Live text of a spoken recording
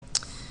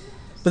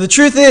But the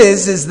truth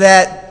is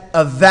that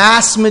a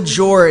vast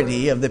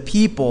majority of the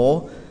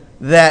people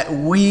that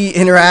we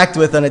interact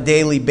with on a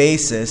daily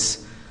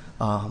basis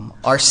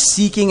are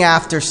seeking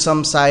after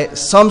some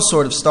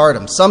sort of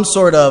stardom, some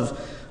sort of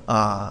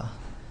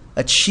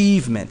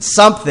achievement,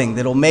 something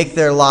that will make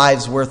their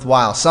lives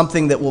worthwhile,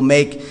 something that will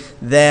make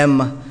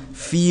them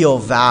feel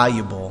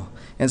valuable.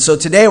 And so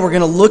today we're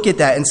going to look at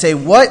that and say,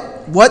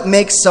 what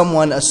makes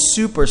someone a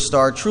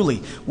superstar truly?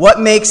 What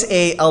makes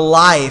a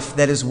life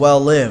that is well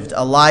lived,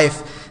 a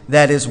life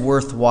that is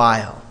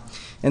worthwhile?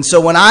 And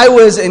so when I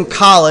was in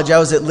college, I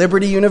was at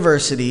Liberty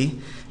University,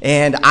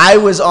 and I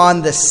was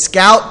on the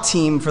scout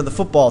team for the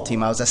football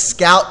team. I was a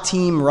scout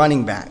team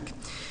running back.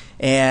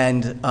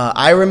 And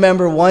I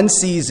remember one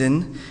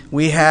season,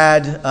 we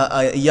had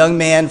a young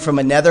man from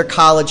another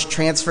college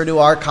transfer to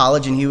our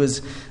college, and he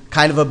was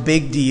kind of a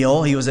big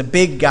deal. He was a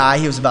big guy.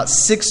 He was about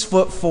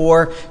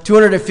 6'4",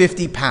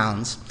 250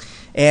 pounds.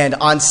 And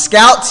on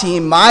scout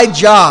team, my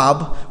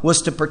job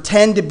was to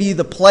pretend to be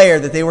the player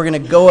that they were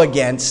going to go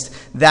against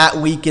that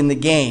week in the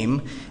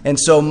game. And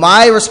so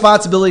my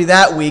responsibility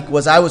that week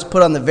was I was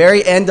put on the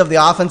very end of the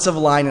offensive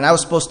line, and I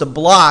was supposed to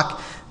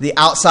block the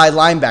outside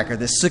linebacker,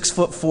 this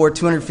 6'4",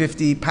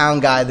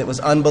 250-pound guy that was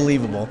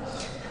unbelievable.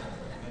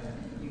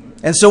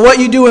 And so what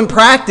you do in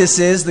practice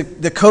is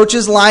the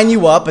coaches line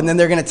you up, and then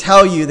they're going to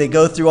tell you, they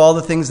go through all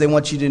the things they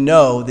want you to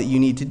know that you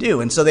need to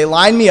do. And so they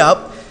line me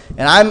up,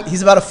 and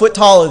he's about a foot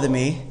taller than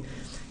me.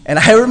 And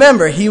I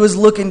remember he was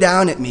looking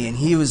down at me, and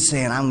he was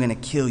saying, "I'm going to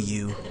kill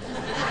you."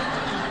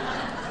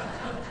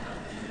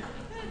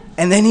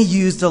 And then he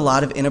used a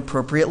lot of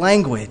inappropriate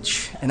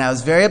language, and I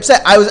was very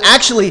upset. I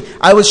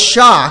was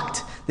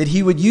shocked that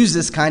he would use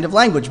this kind of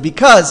language,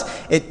 because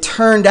it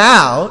turned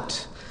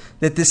out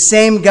that the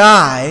same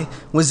guy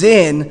was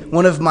in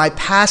one of my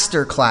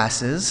pastor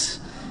classes,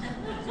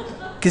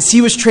 because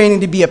he was training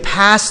to be a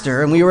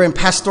pastor, and we were in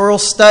pastoral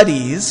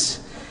studies,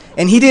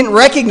 and he didn't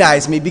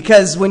recognize me,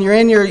 because when you're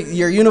in your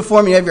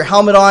uniform, you have your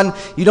helmet on,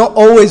 you don't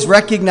always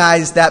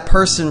recognize that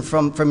person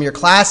from your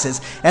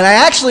classes. And I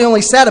actually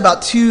only sat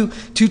about two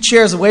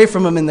chairs away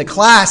from him in the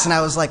class, and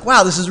I was like,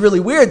 wow, this is really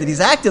weird that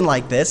he's acting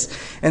like this.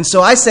 And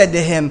so I said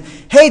to him,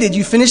 "Hey, did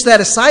you finish that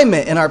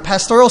assignment in our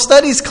pastoral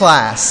studies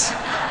class?"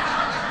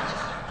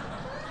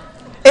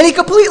 And he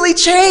completely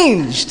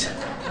changed.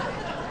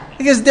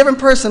 He was a different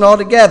person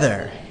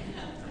altogether.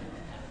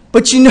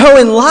 But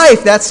in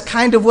life, that's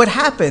kind of what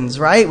happens,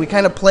 right? We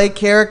kind of play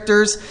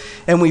characters,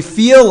 and we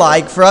feel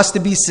like for us to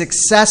be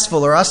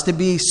successful or us to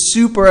be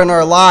super in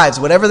our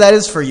lives, whatever that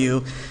is for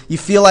you, you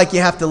feel like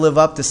you have to live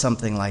up to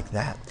something like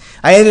that.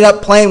 I ended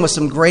up playing with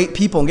some great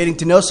people and getting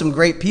to know some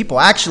great people.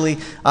 Actually,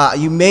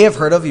 you may have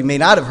heard of, you may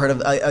not have heard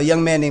of, a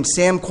young man named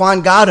Sam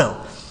Quangato.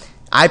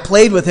 I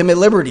played with him at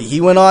Liberty. He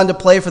went on to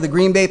play for the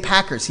Green Bay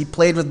Packers. He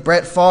played with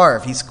Brett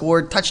Favre. He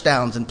scored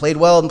touchdowns and played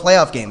well in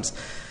playoff games.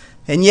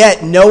 And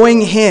yet,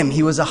 knowing him,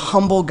 he was a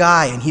humble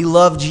guy, and he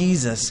loved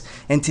Jesus.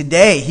 And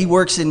today, he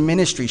works in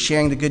ministry,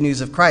 sharing the good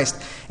news of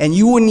Christ. And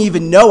you wouldn't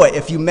even know it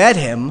if you met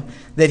him,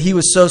 that he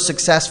was so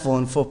successful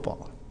in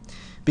football.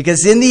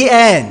 Because in the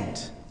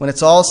end, when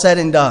it's all said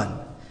and done,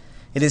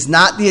 it is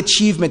not the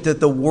achievement that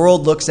the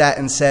world looks at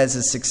and says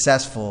is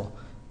successful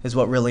is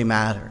what really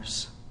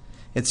matters.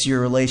 It's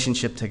your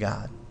relationship to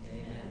God.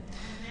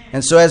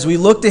 And so as we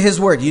look to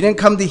His Word, you didn't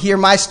come to hear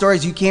my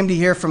stories, you came to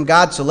hear from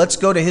God. So let's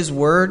go to His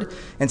Word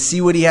and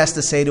see what He has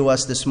to say to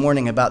us this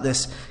morning about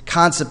this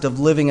concept of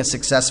living a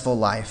successful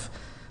life.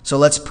 So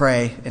let's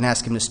pray and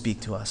ask Him to speak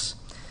to us.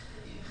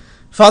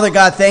 Father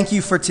God, thank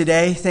you for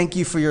today. Thank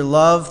you for your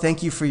love.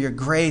 Thank you for your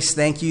grace.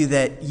 Thank you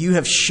that you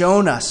have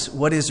shown us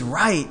what is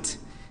right.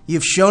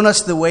 You've shown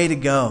us the way to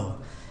go.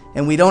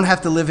 And we don't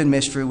have to live in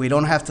mystery. We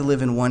don't have to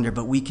live in wonder,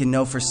 but we can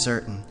know for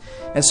certain.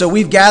 And so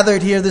we've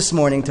gathered here this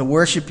morning to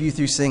worship you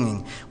through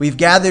singing. We've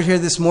gathered here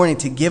this morning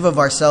to give of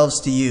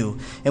ourselves to you.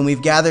 And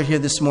we've gathered here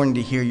this morning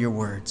to hear your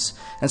words.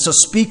 And so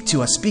speak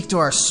to us. Speak to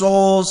our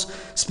souls.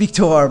 Speak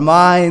to our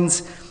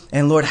minds.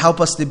 And Lord, help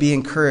us to be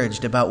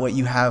encouraged about what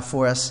you have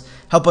for us.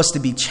 Help us to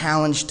be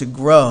challenged to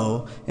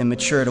grow and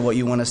mature to what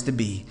you want us to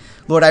be.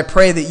 Lord, I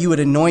pray that you would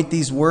anoint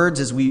these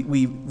words as we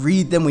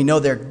read them. We know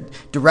they're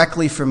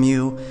directly from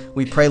you.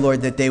 We pray,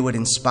 Lord, that they would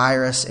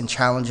inspire us and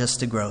challenge us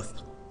to growth.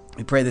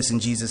 We pray this in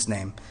Jesus'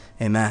 name.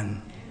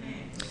 Amen.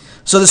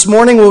 So this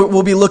morning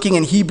we'll be looking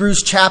in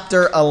Hebrews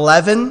chapter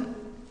 11.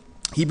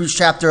 Hebrews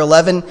chapter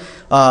 11,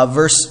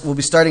 we'll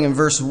be starting in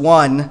verse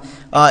 1.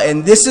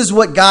 And this is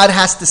what God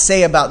has to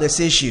say about this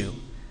issue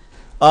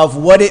of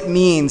what it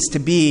means to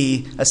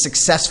be a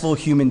successful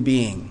human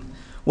being.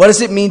 What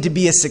does it mean to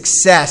be a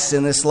success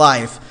in this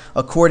life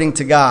according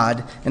to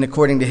God and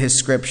according to His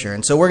Scripture?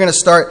 And so we're going to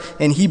start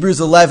in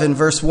Hebrews 11,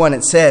 verse 1.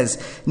 It says,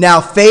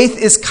 "Now faith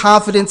is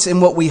confidence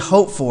in what we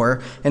hope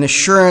for and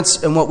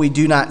assurance in what we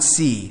do not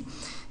see.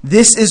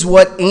 This is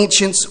what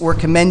ancients were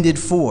commended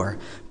for.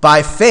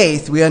 By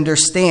faith we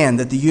understand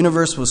that the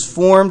universe was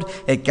formed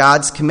at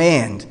God's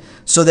command,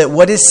 so that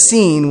what is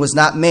seen was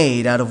not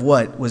made out of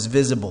what was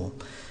visible."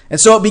 And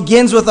so it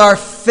begins with our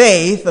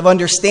faith of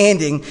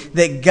understanding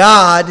that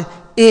God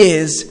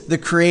is the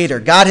creator.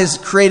 God has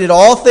created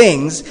all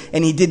things,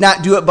 and he did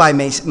not do it by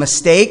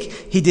mistake.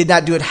 He did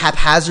not do it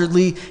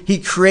haphazardly. He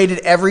created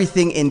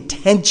everything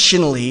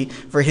intentionally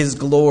for his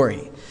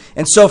glory.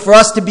 And so for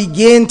us to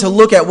begin to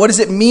look at what does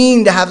it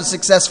mean to have a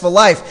successful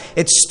life,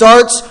 it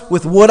starts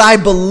with what I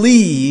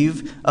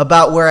believe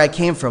about where I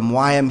came from,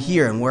 why I'm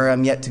here, and where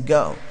I'm yet to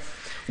go.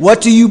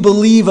 What do you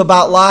believe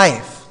about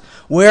life?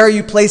 Where are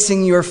you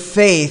placing your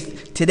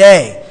faith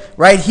today?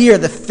 Right here,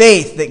 the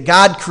faith that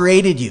God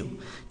created you.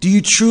 Do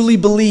you truly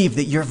believe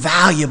that you're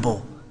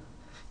valuable?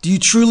 Do you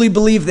truly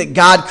believe that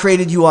God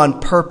created you on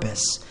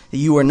purpose, that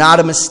you are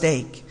not a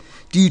mistake?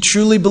 Do you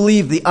truly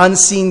believe the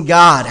unseen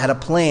God had a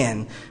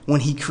plan when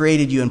he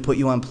created you and put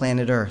you on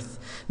planet Earth?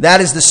 That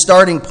is the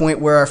starting point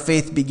where our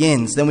faith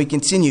begins. Then we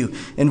continue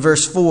in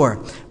verse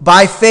 4.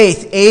 By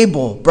faith,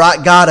 Abel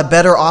brought God a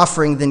better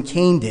offering than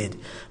Cain did.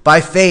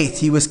 By faith,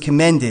 he was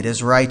commended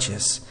as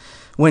righteous,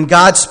 when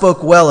God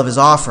spoke well of his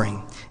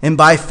offering. And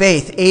by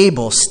faith,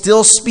 Abel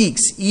still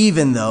speaks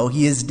even though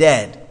he is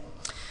dead.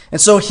 And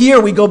so here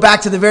we go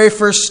back to the very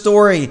first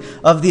story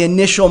of the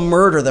initial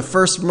murder, the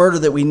first murder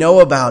that we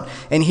know about.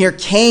 And here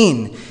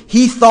Cain,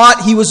 he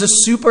thought he was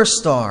a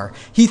superstar.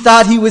 He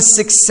thought he was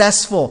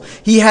successful.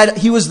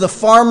 He was the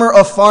farmer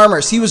of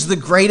farmers. He was the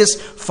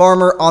greatest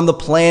farmer on the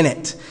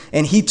planet.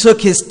 And he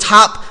took his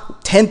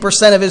top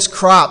 10% of his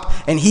crop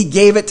and he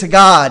gave it to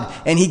God,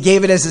 and he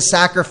gave it as a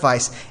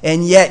sacrifice.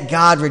 And yet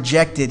God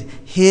rejected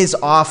his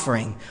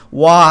offering.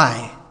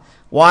 Why?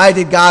 Why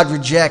did God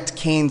reject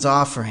Cain's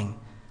offering?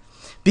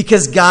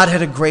 Because God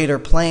had a greater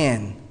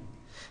plan.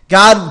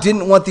 God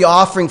didn't want the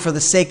offering for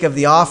the sake of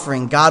the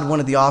offering. God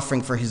wanted the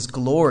offering for his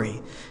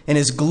glory. And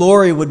his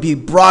glory would be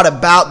brought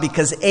about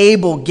because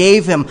Abel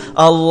gave him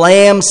a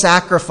lamb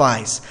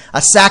sacrifice,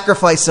 a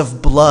sacrifice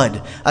of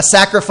blood, a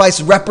sacrifice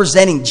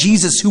representing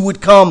Jesus who would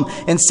come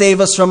and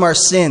save us from our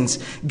sins.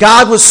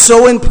 God was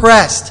so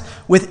impressed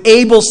with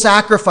Abel's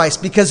sacrifice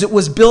because it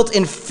was built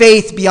in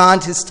faith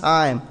beyond his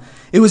time.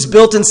 It was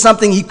built in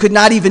something he could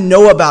not even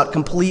know about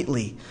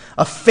completely.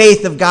 A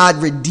faith of God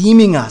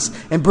redeeming us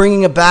and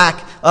bringing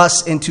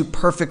us into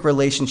perfect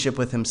relationship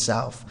with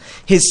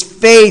himself. His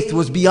faith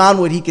was beyond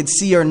what he could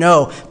see or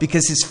know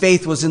because his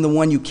faith was in the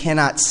one you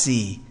cannot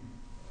see.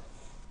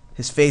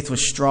 His faith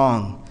was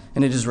strong,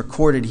 and it is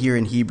recorded here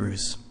in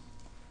Hebrews.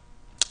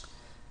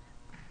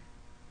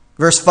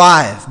 Verse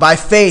 5, by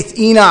faith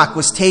Enoch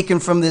was taken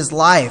from this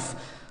life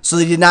so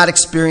that he did not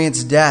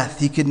experience death.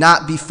 He could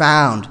not be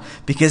found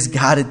because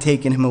God had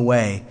taken him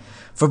away.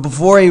 For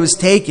before he was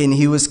taken,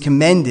 he was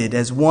commended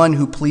as one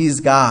who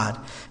pleased God.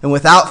 And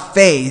without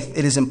faith,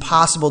 it is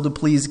impossible to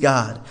please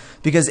God,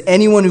 because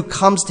anyone who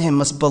comes to him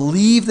must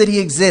believe that he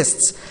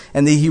exists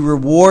and that he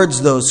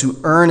rewards those who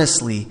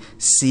earnestly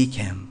seek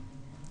him.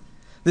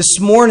 This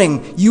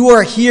morning, you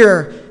are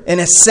here, in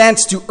a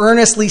sense, to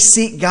earnestly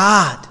seek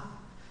God.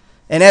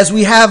 And as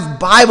we have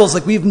Bibles,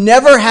 like we've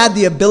never had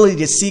the ability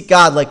to seek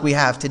God like we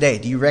have today.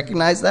 Do you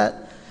recognize that?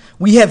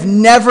 We have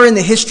never in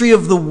the history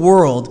of the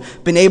world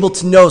been able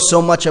to know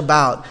so much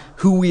about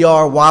who we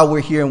are, why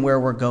we're here, and where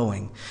we're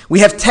going.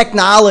 We have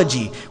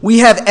technology. We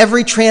have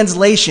every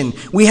translation.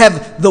 We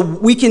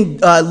can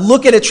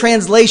look at a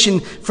translation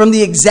from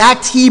the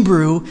exact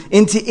Hebrew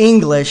into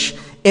English,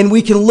 and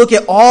we can look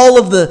at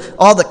all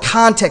the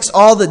context,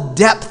 all the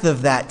depth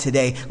of that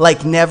today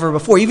like never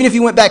before. Even if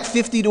you went back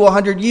 50 to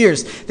 100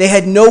 years, they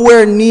had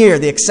nowhere near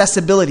the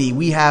accessibility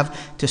we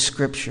have to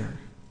Scripture.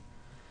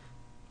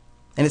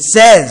 And it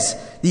says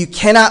that you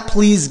cannot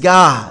please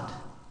God.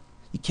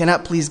 You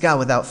cannot please God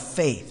without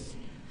faith.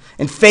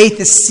 And faith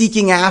is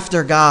seeking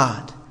after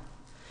God.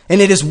 And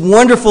it is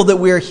wonderful that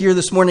we are here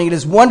this morning. It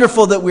is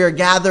wonderful that we are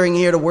gathering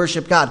here to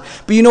worship God.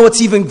 But you know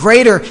what's even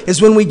greater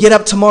is when we get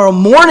up tomorrow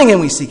morning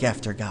and we seek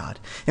after God.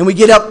 And we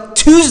get up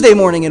Tuesday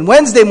morning and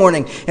Wednesday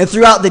morning. And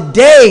throughout the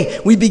day,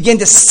 we begin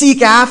to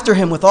seek after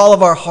him with all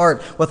of our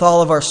heart, with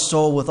all of our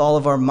soul, with all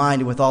of our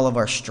mind, and with all of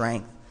our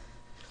strength.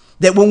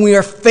 That when we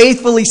are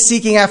faithfully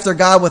seeking after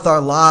God with our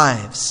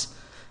lives,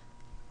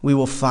 we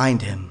will find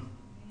him.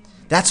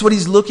 That's what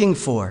he's looking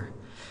for.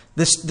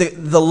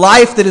 The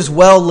life that is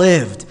well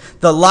lived.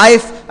 The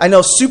life, I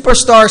know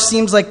superstar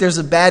seems like there's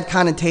a bad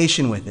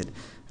connotation with it.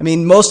 I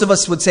mean, most of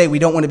us would say we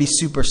don't want to be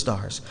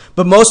superstars.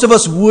 But most of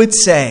us would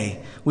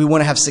say we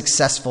want to have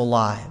successful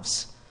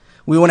lives.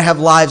 We want to have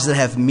lives that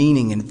have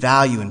meaning and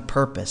value and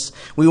purpose.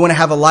 We want to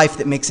have a life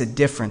that makes a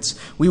difference.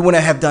 We want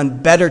to have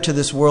done better to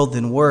this world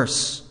than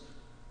worse.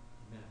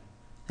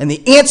 And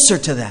the answer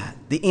to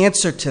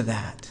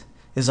that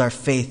is our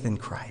faith in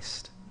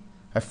Christ,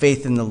 our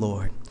faith in the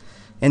Lord.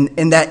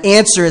 And that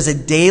answer is a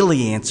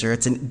daily answer.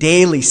 It's a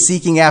daily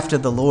seeking after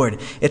the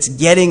Lord. It's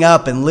getting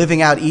up and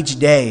living out each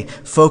day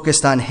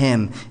focused on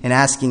him and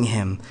asking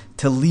him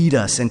to lead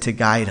us and to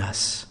guide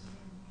us.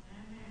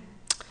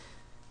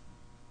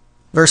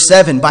 Verse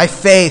 7, by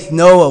faith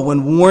Noah,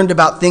 when warned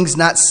about things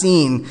not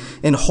seen,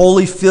 in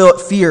holy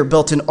fear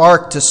built an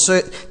ark to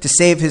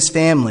save his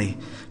family.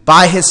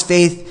 By his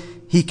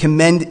faith he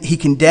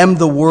condemned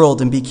the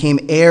world and became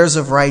heirs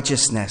of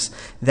righteousness.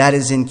 That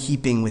is in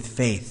keeping with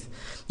faith.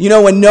 You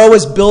know, when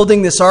Noah's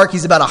building this ark,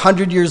 he's about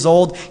 100 years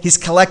old. He's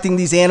collecting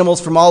these animals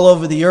from all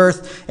over the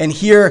earth. And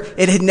here,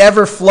 it had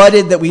never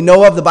flooded that we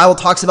know of. The Bible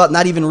talks about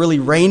not even really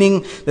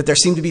raining, that there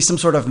seemed to be some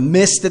sort of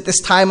mist at this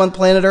time on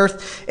planet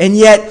Earth. And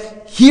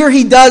yet, here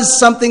he does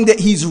something that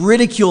he's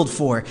ridiculed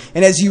for.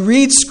 And as you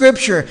read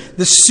Scripture,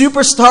 the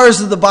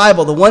superstars of the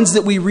Bible, the ones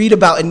that we read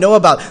about and know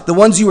about, the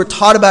ones you were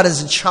taught about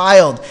as a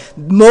child,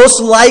 most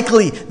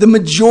likely the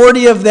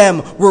majority of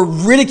them were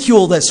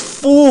ridiculed as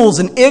fools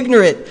and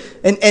ignorant.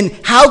 And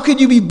how could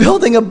you be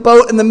building a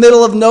boat in the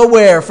middle of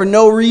nowhere for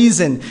no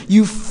reason?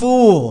 You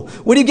fool.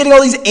 What are you getting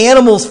all these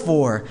animals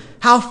for?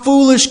 How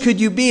foolish could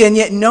you be? And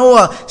yet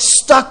Noah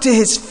stuck to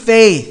his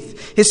faith.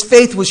 His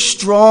faith was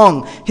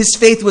strong. His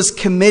faith was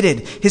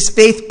committed. His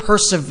faith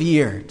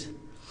persevered.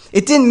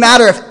 It didn't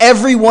matter if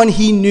everyone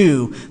he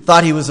knew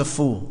thought he was a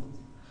fool.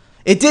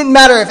 It didn't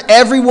matter if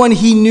everyone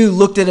he knew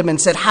looked at him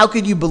and said, how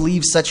could you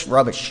believe such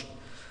rubbish?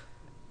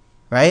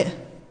 Right?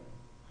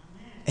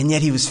 And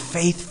yet he was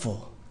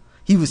faithful.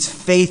 He was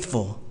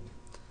faithful.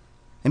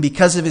 And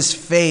because of his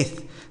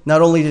faith,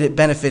 not only did it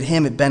benefit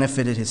him, it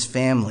benefited his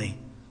family.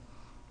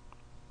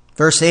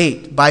 Verse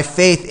 8, by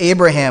faith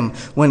Abraham,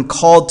 when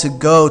called to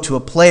go to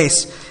a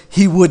place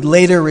he would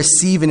later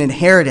receive an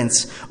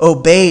inheritance,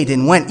 obeyed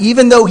and went,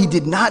 even though he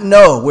did not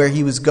know where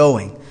he was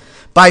going.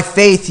 By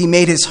faith he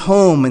made his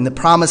home in the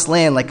promised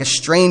land like a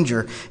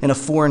stranger in a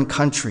foreign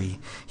country.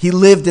 He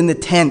lived in the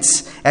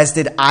tents, as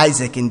did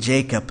Isaac and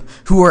Jacob,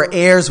 who were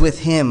heirs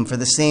with him for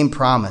the same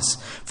promise.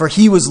 For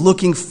he was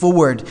looking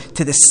forward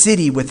to the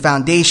city with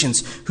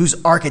foundations, whose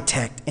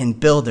architect and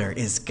builder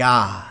is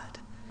God.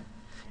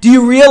 Do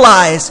you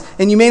realize,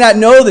 and you may not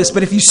know this,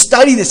 but if you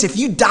study this, if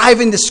you dive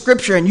into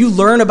Scripture and you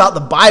learn about the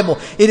Bible,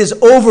 it is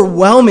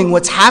overwhelming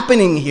what's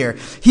happening here.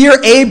 Here,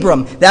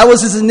 Abram, that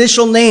was his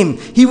initial name.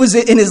 He was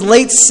in his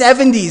late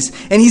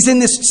 70s, and he's in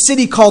this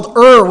city called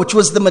Ur, which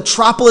was the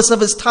metropolis of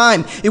his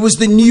time. It was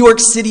the New York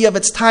City of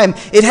its time.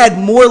 It had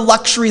more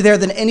luxury there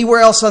than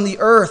anywhere else on the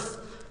earth.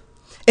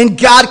 And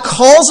God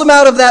calls him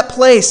out of that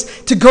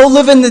place to go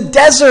live in the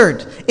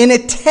desert, in a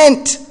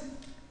tent.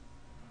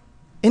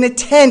 In a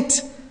tent.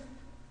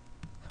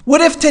 What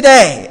if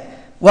today,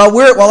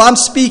 while I'm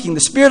speaking,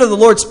 the Spirit of the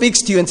Lord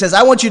speaks to you and says,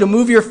 I want you to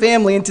move your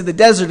family into the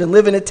desert and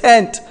live in a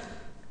tent?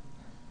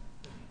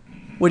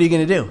 What are you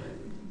going to do?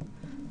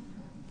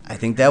 I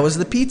think that was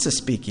the pizza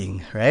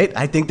speaking, right?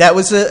 I think that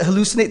was a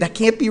hallucination. That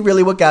can't be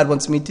really what God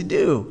wants me to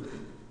do.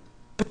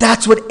 But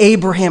that's what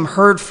Abraham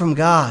heard from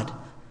God.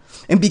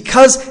 And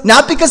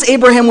not because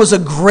Abraham was a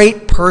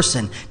great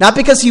person, not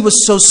because he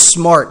was so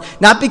smart,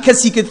 not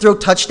because he could throw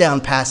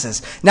touchdown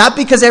passes, not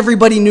because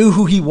everybody knew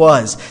who he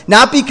was,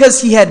 not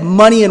because he had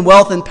money and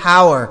wealth and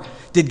power,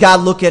 did God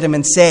look at him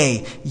and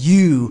say,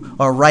 you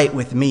are right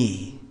with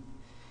me.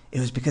 It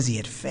was because he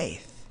had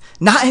faith.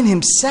 Not in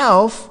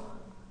himself,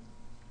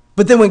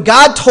 but then when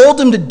God told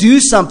him to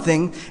do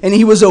something and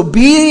he was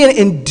obedient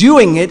in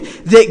doing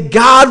it, that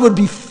God would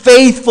be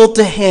faithful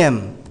to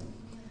him.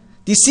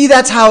 Do you see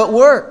that's how it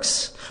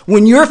works?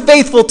 When you're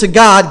faithful to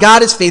God,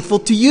 God is faithful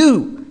to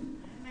you.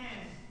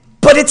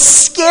 But it's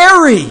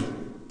scary,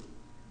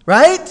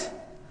 right?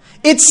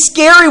 It's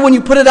scary when you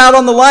put it out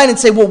on the line and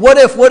say, well, what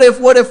if? What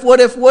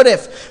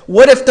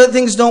if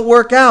things don't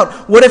work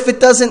out? What if it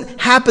doesn't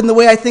happen the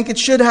way I think it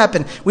should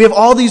happen? We have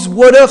all these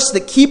what ifs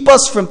that keep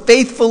us from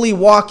faithfully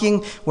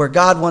walking where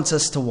God wants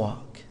us to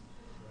walk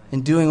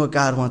and doing what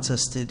God wants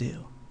us to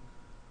do.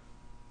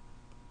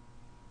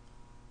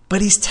 But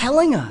he's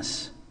telling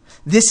us,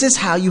 this is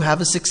how you have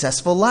a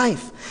successful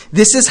life.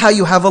 This is how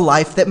you have a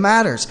life that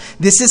matters.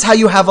 This is how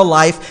you have a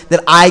life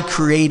that I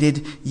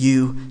created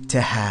you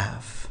to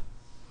have.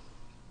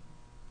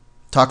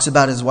 Talks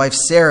about his wife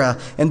Sarah,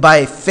 and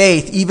by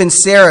faith, even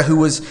Sarah, who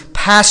was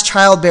past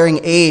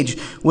childbearing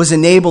age, was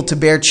enabled to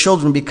bear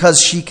children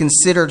because she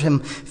considered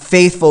him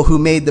faithful who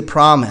made the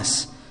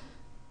promise.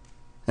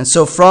 And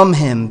so from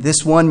him,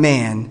 this one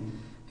man,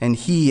 and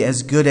he,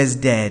 as good as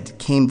dead,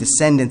 came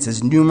descendants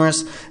as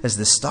numerous as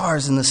the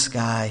stars in the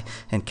sky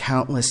and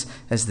countless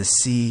as the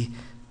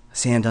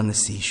sand on the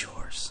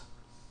seashores.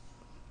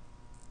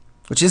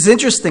 Which is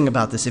interesting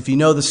about this. If you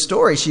know the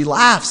story, she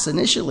laughs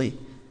initially.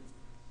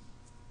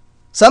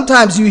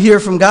 Sometimes you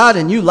hear from God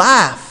and you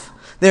laugh.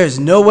 There's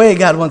no way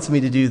God wants me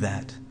to do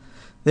that.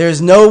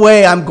 There's no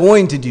way I'm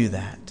going to do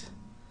that.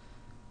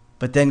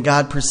 But then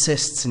God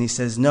persists and he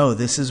says, no,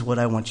 this is what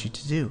I want you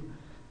to do.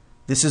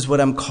 This is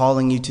what I'm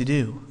calling you to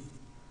do.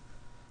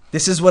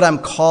 This is what I'm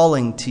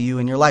calling to you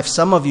in your life.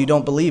 Some of you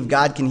don't believe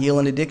God can heal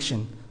an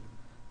addiction.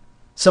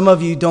 Some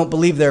of you don't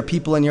believe there are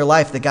people in your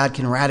life that God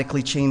can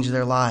radically change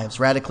their lives,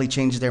 radically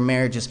change their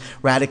marriages,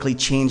 radically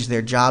change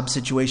their job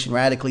situation,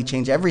 radically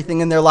change everything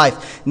in their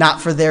life. Not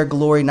for their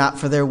glory, not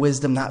for their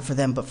wisdom, not for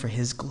them, but for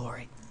his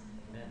glory.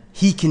 Amen.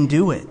 He can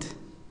do it.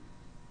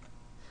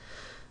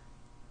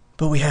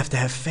 But we have to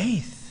have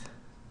faith.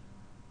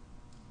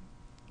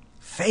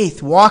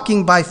 Faith,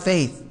 walking by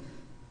faith.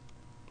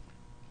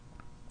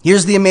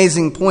 Here's the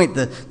amazing point.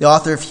 The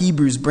author of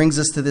Hebrews brings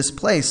us to this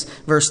place.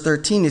 Verse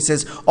 13, it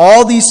says,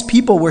 all these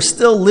people were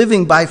still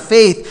living by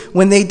faith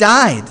when they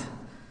died.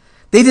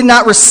 They did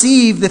not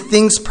receive the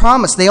things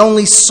promised. They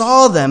only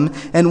saw them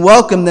and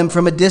welcomed them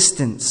from a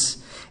distance,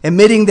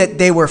 admitting that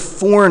they were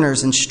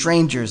foreigners and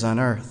strangers on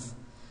earth.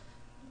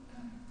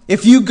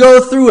 If you go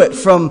through it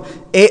from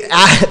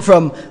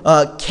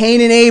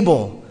Cain and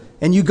Abel,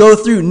 and you go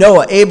through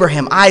Noah,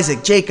 Abraham,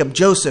 Isaac, Jacob,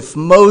 Joseph,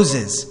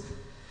 Moses,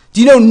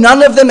 do you know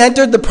none of them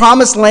entered the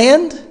promised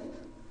land?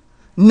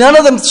 None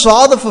of them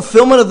saw the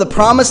fulfillment of the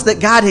promise that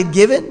God had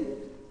given?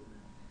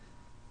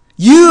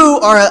 You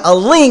are a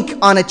link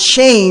on a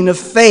chain of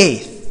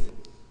faith.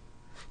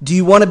 Do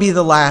you want to be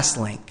the last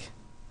link?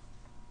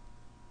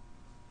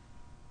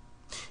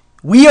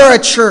 We are a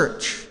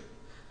church.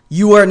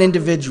 You are an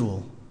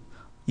individual.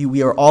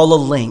 We are all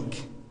a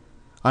link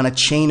on a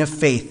chain of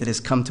faith that has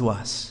come to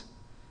us.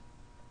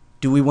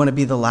 Do we want to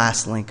be the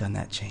last link on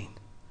that chain?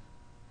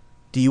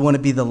 Do you want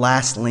to be the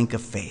last link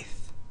of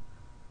faith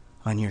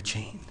on your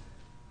chain?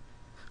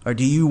 Or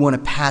do you want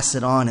to pass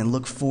it on and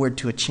look forward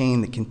to a chain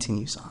that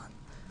continues on?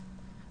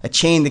 A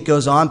chain that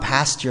goes on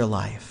past your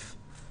life.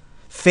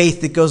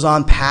 Faith that goes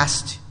on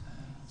past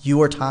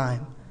your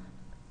time.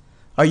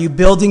 Are you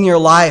building your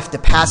life to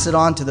pass it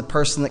on to the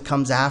person that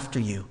comes after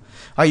you?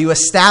 Are you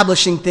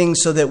establishing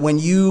things so that when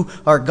you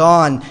are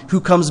gone, who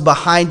comes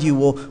behind you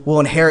will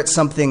inherit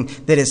something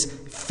that is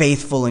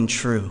faithful and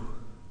true?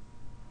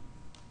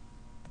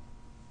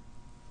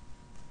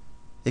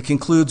 It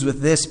concludes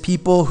with this: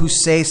 people who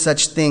say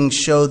such things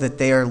show that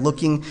they are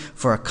looking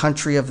for a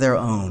country of their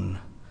own.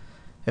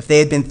 If they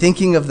had been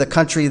thinking of the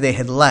country they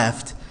had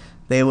left,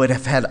 they would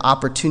have had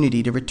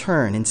opportunity to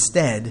return.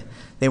 Instead,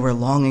 they were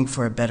longing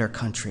for a better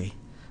country,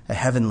 a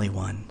heavenly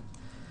one.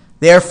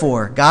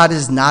 Therefore, God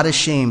is not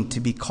ashamed to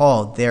be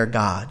called their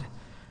God,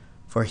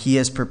 for he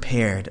has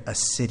prepared a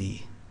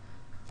city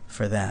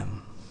for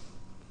them.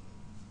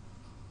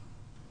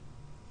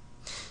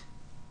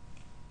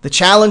 The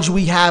challenge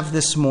we have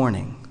this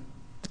morning,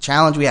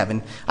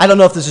 and I don't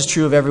know if this is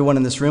true of everyone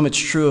in this room, it's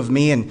true of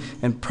me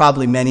and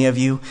probably many of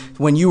you.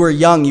 When you were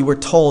young, you were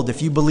told,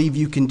 if you believe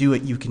you can do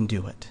it, you can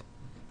do it.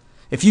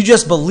 If you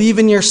just believe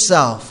in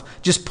yourself,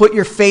 just put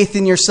your faith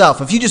in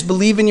yourself. If you just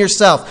believe in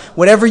yourself,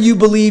 whatever you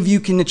believe you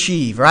can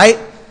achieve, right?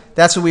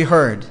 That's what we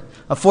heard.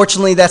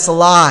 Unfortunately, that's a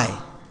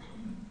lie.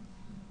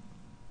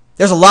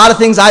 There's a lot of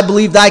things I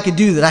believed I could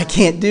do that I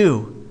can't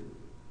do.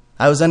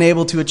 I was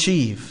unable to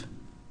achieve.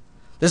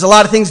 There's a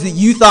lot of things that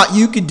you thought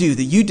you could do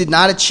that you did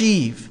not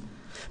achieve.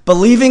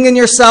 Believing in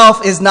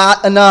yourself is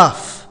not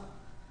enough.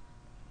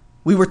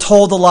 We were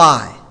told a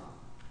lie.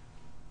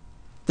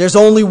 There's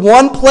only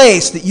one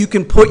place that you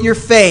can put your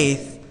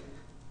faith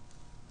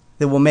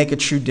that will make a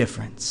true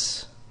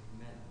difference.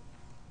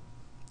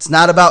 It's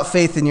not about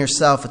faith in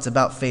yourself, it's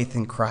about faith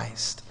in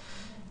Christ.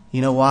 You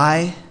know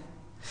why?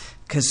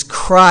 Because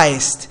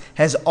Christ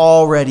has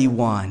already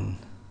won.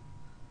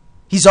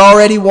 He's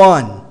already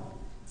won.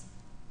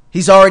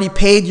 He's already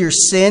paid your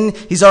sin.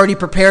 He's already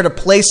prepared a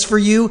place for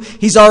you.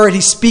 He's already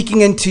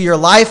speaking into your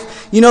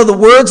life. You know, the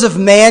words of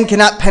man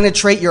cannot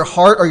penetrate your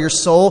heart or your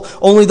soul.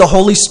 Only the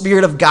Holy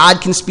Spirit of God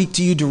can speak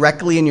to you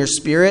directly in your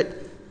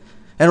spirit.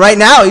 And right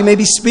now, he may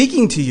be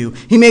speaking to you.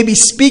 He may be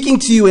speaking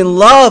to you in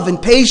love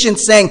and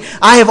patience, saying,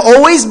 I have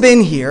always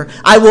been here.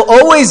 I will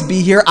always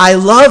be here. I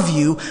love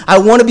you. I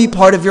want to be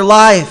part of your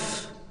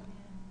life.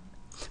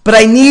 But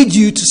I need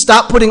you to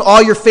stop putting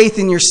all your faith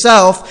in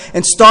yourself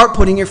and start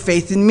putting your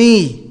faith in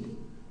me.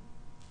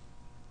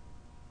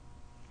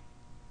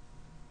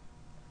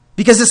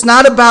 Because it's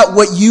not about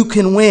what you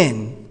can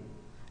win.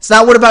 It's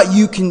not what about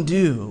you can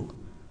do.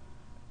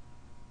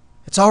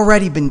 It's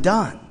already been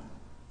done.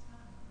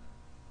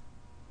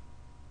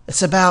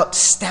 It's about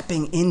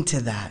stepping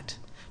into that,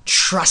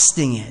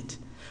 trusting it,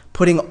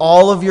 putting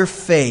all of your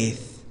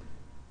faith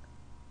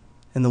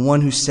in the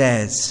one who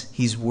says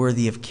he's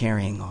worthy of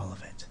carrying all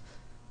of it.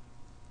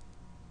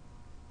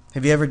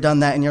 Have you ever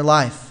done that in your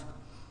life?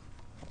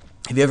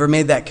 Have you ever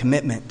made that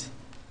commitment?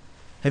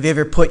 Have you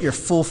ever put your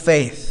full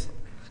faith?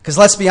 Because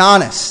let's be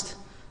honest,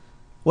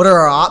 what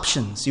are our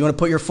options? You want to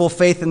put your full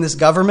faith in this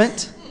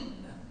government?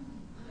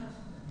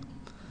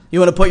 You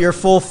want to put your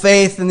full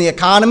faith in the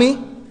economy?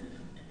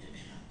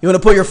 You want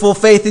to put your full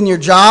faith in your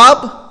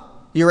job?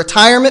 Your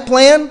retirement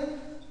plan?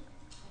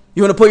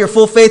 You want to put your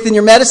full faith in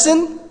your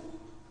medicine?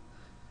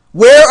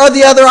 Where are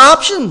the other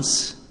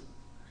options?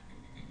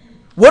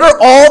 What are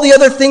all the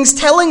other things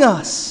telling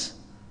us?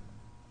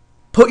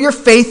 Put your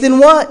faith in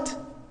what?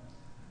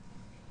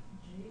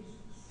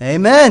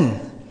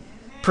 Amen.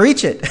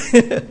 Preach it.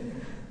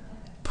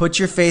 Put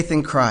your faith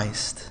in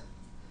Christ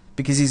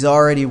because he's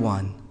already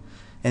won.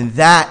 And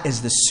that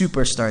is the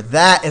superstar.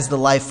 That is the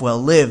life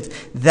well lived.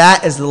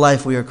 That is the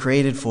life we are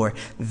created for.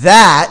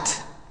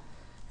 That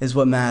is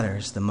what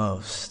matters the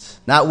most.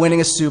 Not winning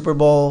a Super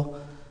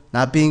Bowl,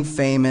 not being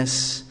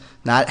famous,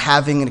 not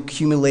having an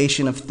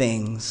accumulation of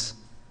things,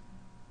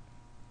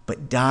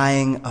 but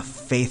dying a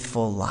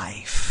faithful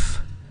life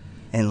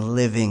and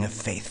living a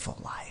faithful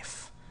life.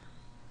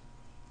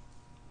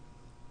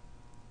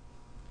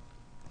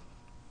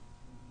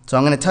 So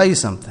I'm going to tell you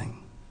something.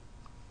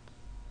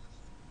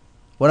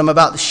 What I'm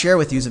about to share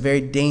with you is a very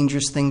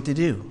dangerous thing to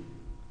do.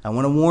 I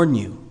want to warn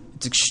you.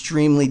 It's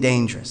extremely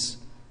dangerous.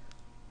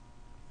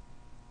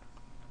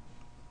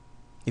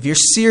 If you're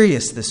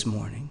serious this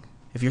morning,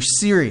 if you're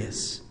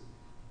serious,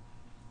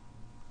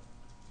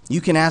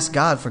 you can ask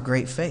God for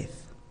great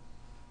faith.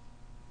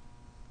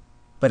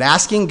 But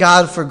asking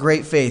God for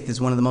great faith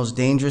is one of the most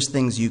dangerous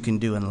things you can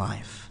do in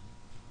life.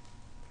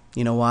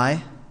 You know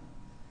why?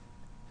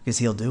 Because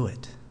He'll do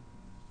it.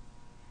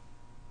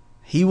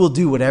 He will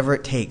do whatever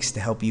it takes to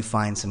help you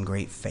find some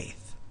great faith.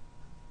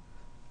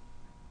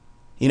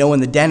 You know,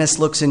 when the dentist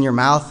looks in your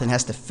mouth and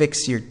has to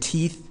fix your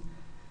teeth,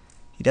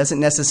 he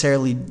doesn't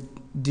necessarily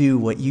do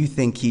what you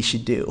think he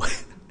should do.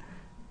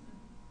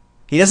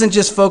 He doesn't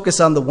just focus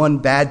on the one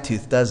bad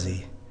tooth, does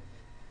he?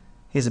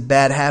 He has a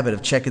bad habit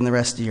of checking the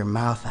rest of your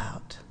mouth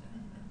out.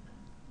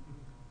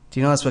 Do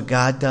you know that's what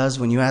God does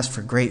when you ask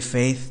for great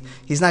faith?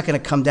 He's not going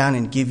to come down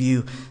and give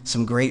you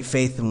some great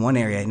faith in one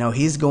area. No,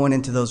 He's going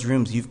into those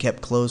rooms you've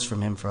kept closed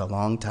from Him for a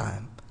long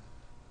time.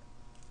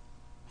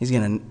 He's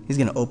going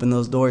to open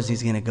those doors.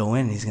 He's going to go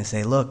in and He's going to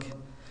say, look,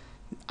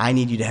 I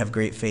need you to have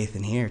great faith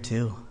in here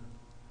too.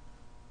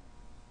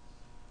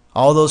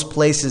 All those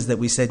places that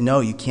we said, no,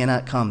 you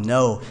cannot come.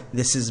 No,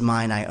 this is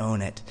mine. I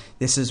own it.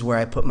 This is where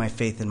I put my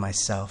faith in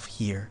myself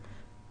here.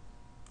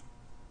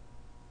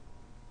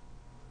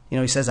 You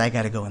know, He says, I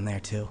got to go in there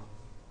too.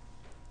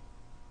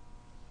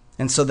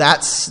 And so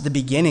that's the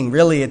beginning.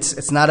 Really,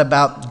 it's not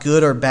about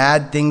good or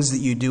bad things that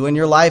you do in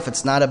your life.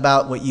 It's not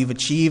about what you've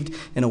achieved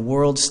in a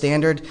world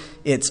standard.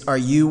 It's, are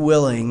you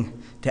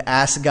willing to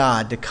ask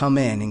God to come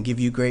in and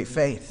give you great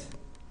faith?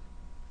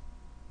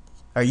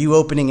 Are you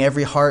opening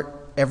every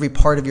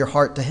part of your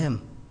heart to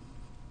Him?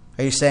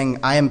 Are you saying,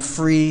 I am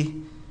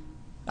free,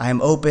 I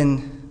am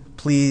open,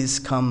 please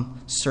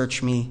come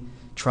search me,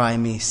 try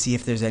me, see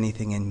if there's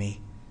anything in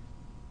me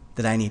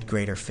that I need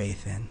greater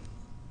faith in?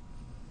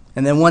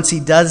 And then once He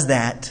does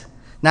that,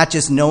 not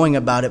just knowing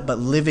about it, but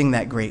living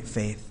that great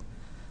faith.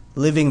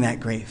 Living that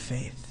great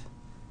faith.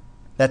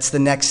 That's the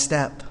next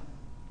step.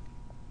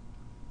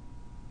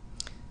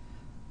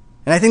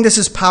 And I think this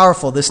is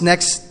powerful, this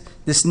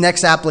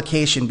next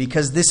application,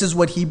 because this is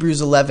what Hebrews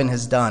 11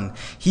 has done.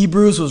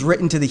 Hebrews was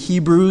written to the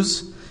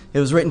Hebrews. It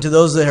was written to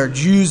those that are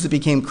Jews that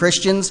became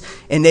Christians,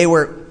 and they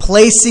were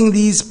placing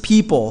these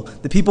people,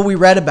 the people we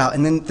read about,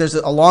 and then there's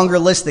a longer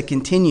list that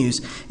continues.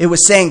 It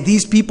was saying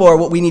these people are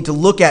what we need to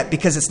look at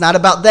because it's not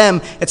about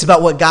them, it's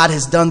about what God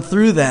has done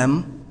through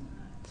them.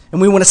 And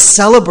we want to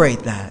celebrate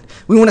that.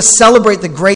 We want to celebrate the great